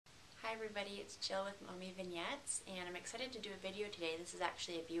Hi everybody, it's Jill with Mommy Vignettes, and I'm excited to do a video today. This is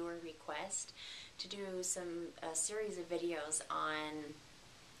actually a viewer request to do a series of videos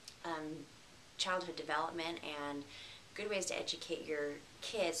on childhood development and good ways to educate your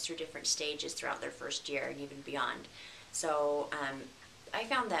kids through different stages throughout their first year and even beyond. So I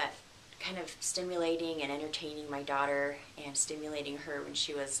found that kind of stimulating and entertaining my daughter and stimulating her when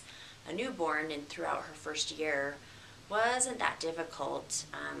she was a newborn and throughout her first year wasn't that difficult.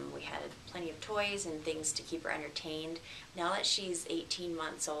 We had plenty of toys and things to keep her entertained. Now that she's 18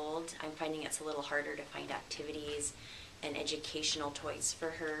 months old, I'm finding it's a little harder to find activities and educational toys for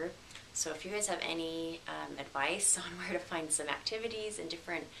her. So if you guys have any advice on where to find some activities and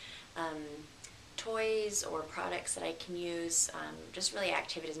different toys or products that I can use, just really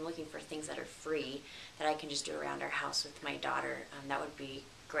activities, I'm looking for things that are free that I can just do around our house with my daughter. That would be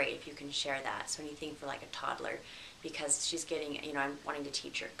great if you can share that. So anything for like a toddler, because she's getting, I'm wanting to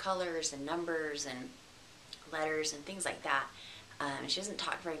teach her colors and numbers and letters and things like that. She doesn't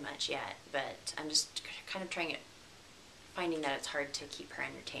talk very much yet, but I'm just kind of finding that it's hard to keep her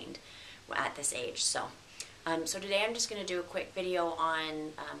entertained at this age. So today I'm just going to do a quick video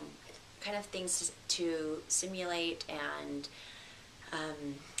on kind of things to simulate and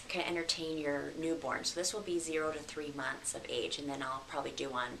kind of entertain your newborn. So this will be 0 to 3 months of age, and then I'll probably do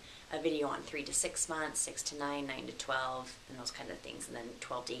a video on 3 to 6 months, 6 to 9, 9 to 12, and those kind of things, and then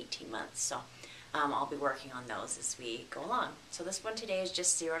 12 to 18 months. So I'll be working on those as we go along. So this one today is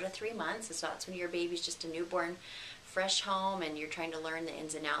just 0 to 3 months. So that's when your baby's just a newborn, fresh home, and you're trying to learn the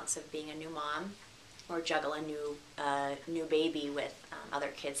ins and outs of being a new mom or juggle a new baby with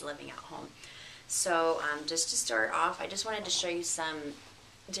other kids living at home. So just to start off, I just wanted to show you some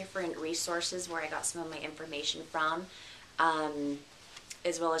different resources where I got some of my information from,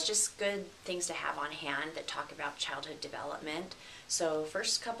 as well as just good things to have on hand that talk about childhood development. So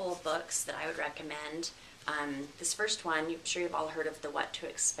first couple of books that I would recommend. This first one, I'm sure you've all heard of the What to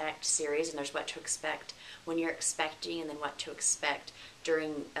Expect series, and there's What to Expect when you're expecting, and then What to Expect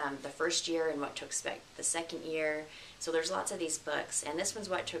during the first year, and What to Expect the second year. So there's lots of these books, and this one's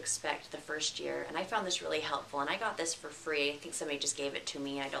What to Expect the first year, and I found this really helpful, and I got this for free. I think somebody just gave it to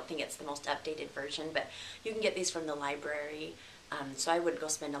me. I don't think it's the most updated version, but you can get these from the library, so I wouldn't go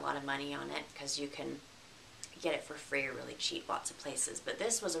spend a lot of money on it because you can get it for free or really cheap lots of places. But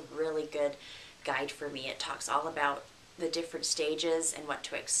this was a really good guide for me. It talks all about the different stages and what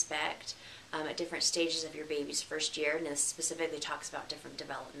to expect at different stages of your baby's first year, and this specifically talks about different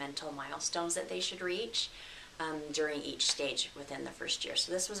developmental milestones that they should reach during each stage within the first year.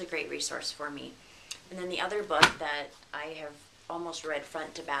 So this was a great resource for me. And then the other book that I have almost read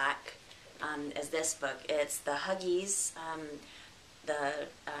front to back is this book. It's the Huggies, that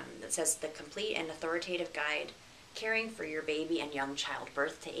says The Complete and Authoritative Guide Caring for Your Baby and Young Child,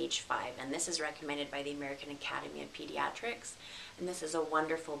 Birth to Age 5. And this is recommended by the American Academy of Pediatrics. And this is a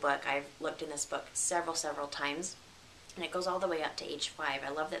wonderful book. I've looked in this book several times, and it goes all the way up to age 5. I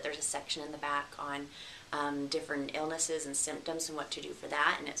love that there's a section in the back on different illnesses and symptoms and what to do for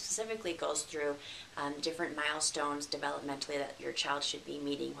that, and it specifically goes through different milestones developmentally that your child should be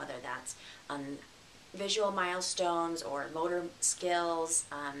meeting, whether that's visual milestones or motor skills,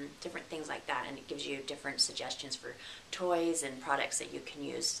 different things like that, and it gives you different suggestions for toys and products that you can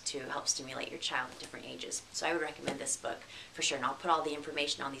use to help stimulate your child at different ages. So I would recommend this book for sure, and I'll put all the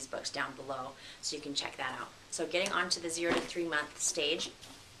information on these books down below so you can check that out. So getting on to the 0 to 3 month stage.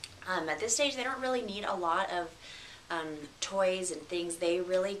 At this stage, they don't really need a lot of toys and things. They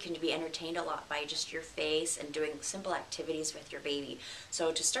really can be entertained a lot by just your face and doing simple activities with your baby.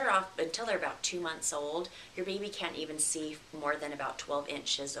 So to start off, until they're about 2 months old, your baby can't even see more than about 12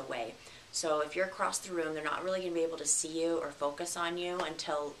 inches away. So if you're across the room, they're not really going to be able to see you or focus on you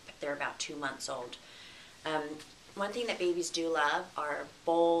until they're about 2 months old. One thing that babies do love are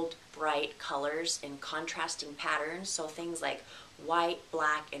bold, bright colors and contrasting patterns. So things like white,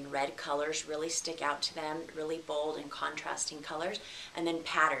 black, and red colors really stick out to them, really bold and contrasting colors. And then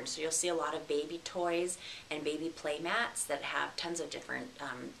patterns. So you'll see a lot of baby toys and baby play mats that have tons of different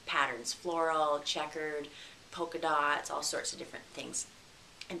patterns, floral, checkered, polka dots, all sorts of different things.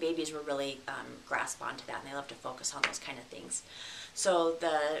 And babies will really grasp onto that, and they love to focus on those kind of things. So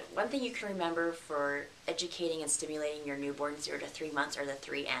the one thing you can remember for educating and stimulating your newborn 0 to 3 months are the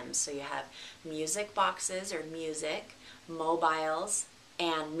 3 M's. So you have music boxes or music, mobiles,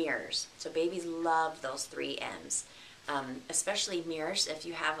 and mirrors. So babies love those 3 M's. Especially mirrors. If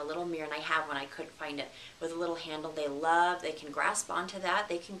you have a little mirror, and I have one, I couldn't find it, with a little handle, they can grasp onto that.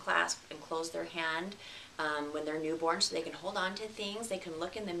 They can clasp and close their hand when they're newborn, so they can hold on to things. They can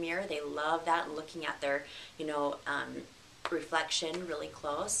look in the mirror. They love that, and looking at their, reflection really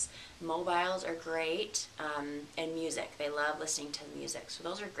close. Mobiles are great, and music. They love listening to music, so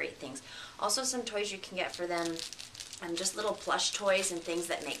those are great things. Also, some toys you can get for them, just little plush toys and things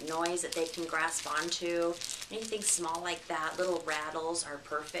that make noise that they can grasp onto. Anything small like that. Little rattles are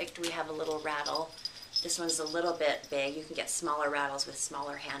perfect. We have a little rattle. This one's a little bit big. You can get smaller rattles with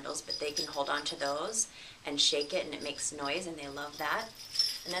smaller handles, but they can hold on to those and shake it, and it makes noise, and they love that.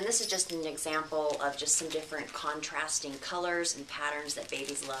 And then this is just an example of just some different contrasting colors and patterns that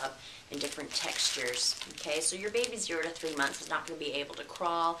babies love, and different textures. Okay, so your baby 0 to 3 months is not going to be able to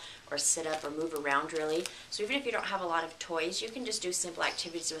crawl or sit up or move around really. So even if you don't have a lot of toys, you can just do simple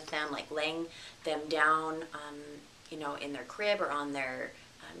activities with them, like laying them down, you know, in their crib or on their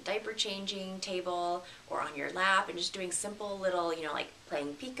diaper changing table or on your lap, and just doing simple little, you know, like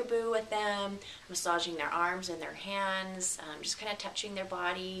playing peekaboo with them, massaging their arms and their hands, just kind of touching their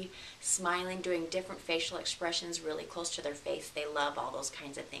body, smiling, doing different facial expressions really close to their face. They love all those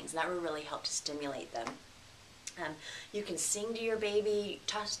kinds of things. That will really help to stimulate them. You can sing to your baby,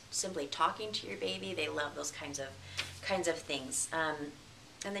 simply talking to your baby. They love those kinds of things.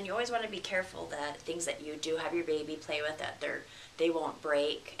 And then you always want to be careful that things that you do have your baby play with, that they won't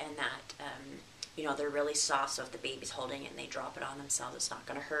break, and that you know, they're really soft, so if the baby's holding it and they drop it on themselves, it's not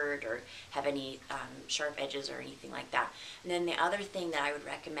going to hurt or have any sharp edges or anything like that. And then the other thing that I would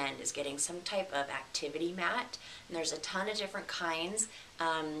recommend is getting some type of activity mat, and there's a ton of different kinds,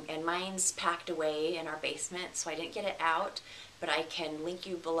 and mine's packed away in our basement, so I didn't get it out. But I can link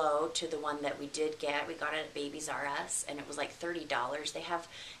you below to the one that we did get. We got it at Babies R Us, and it was like $30. They have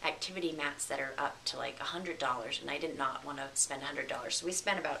activity mats that are up to like $100, and I did not want to spend $100. So we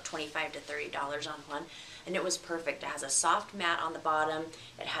spent about $25 to $30 on one, and it was perfect. It has a soft mat on the bottom.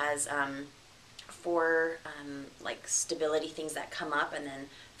 It has 4 like stability things that come up, and then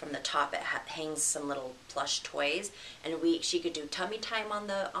from the top it hangs some little plush toys, and she could do tummy time on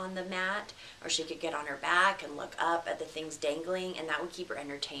the mat, or she could get on her back and look up at the things dangling, and that would keep her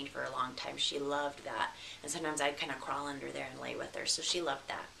entertained for a long time. She loved that, and sometimes I'd kind of crawl under there and lay with her, so she loved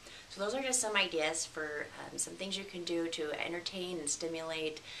that. So those are just some ideas for some things you can do to entertain and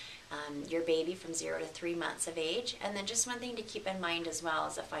stimulate your baby from 0 to 3 months of age. And then just one thing to keep in mind as well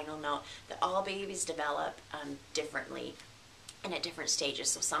as a final note, that all babies develop differently and at different stages.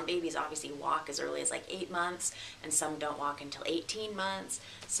 So some babies obviously walk as early as like 8 months, and some don't walk until 18 months.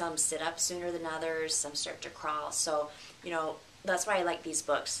 Some sit up sooner than others, some start to crawl. So, you know, that's why I like these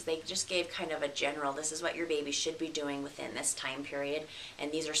books. They just gave kind of a general, this is what your baby should be doing within this time period,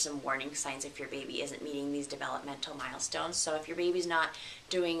 and these are some warning signs if your baby isn't meeting these developmental milestones. So if your baby's not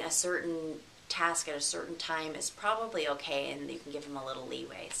doing a certain task at a certain time, it's probably okay, and you can give them a little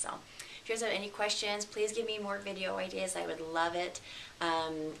leeway. So if you guys have any questions, please give me more video ideas. I would love it.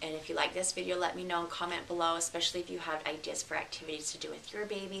 And if you like this video, let me know and comment below, especially if you have ideas for activities to do with your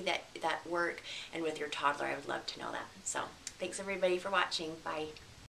baby that work, and with your toddler. I would love to know that. So thanks everybody for watching. Bye.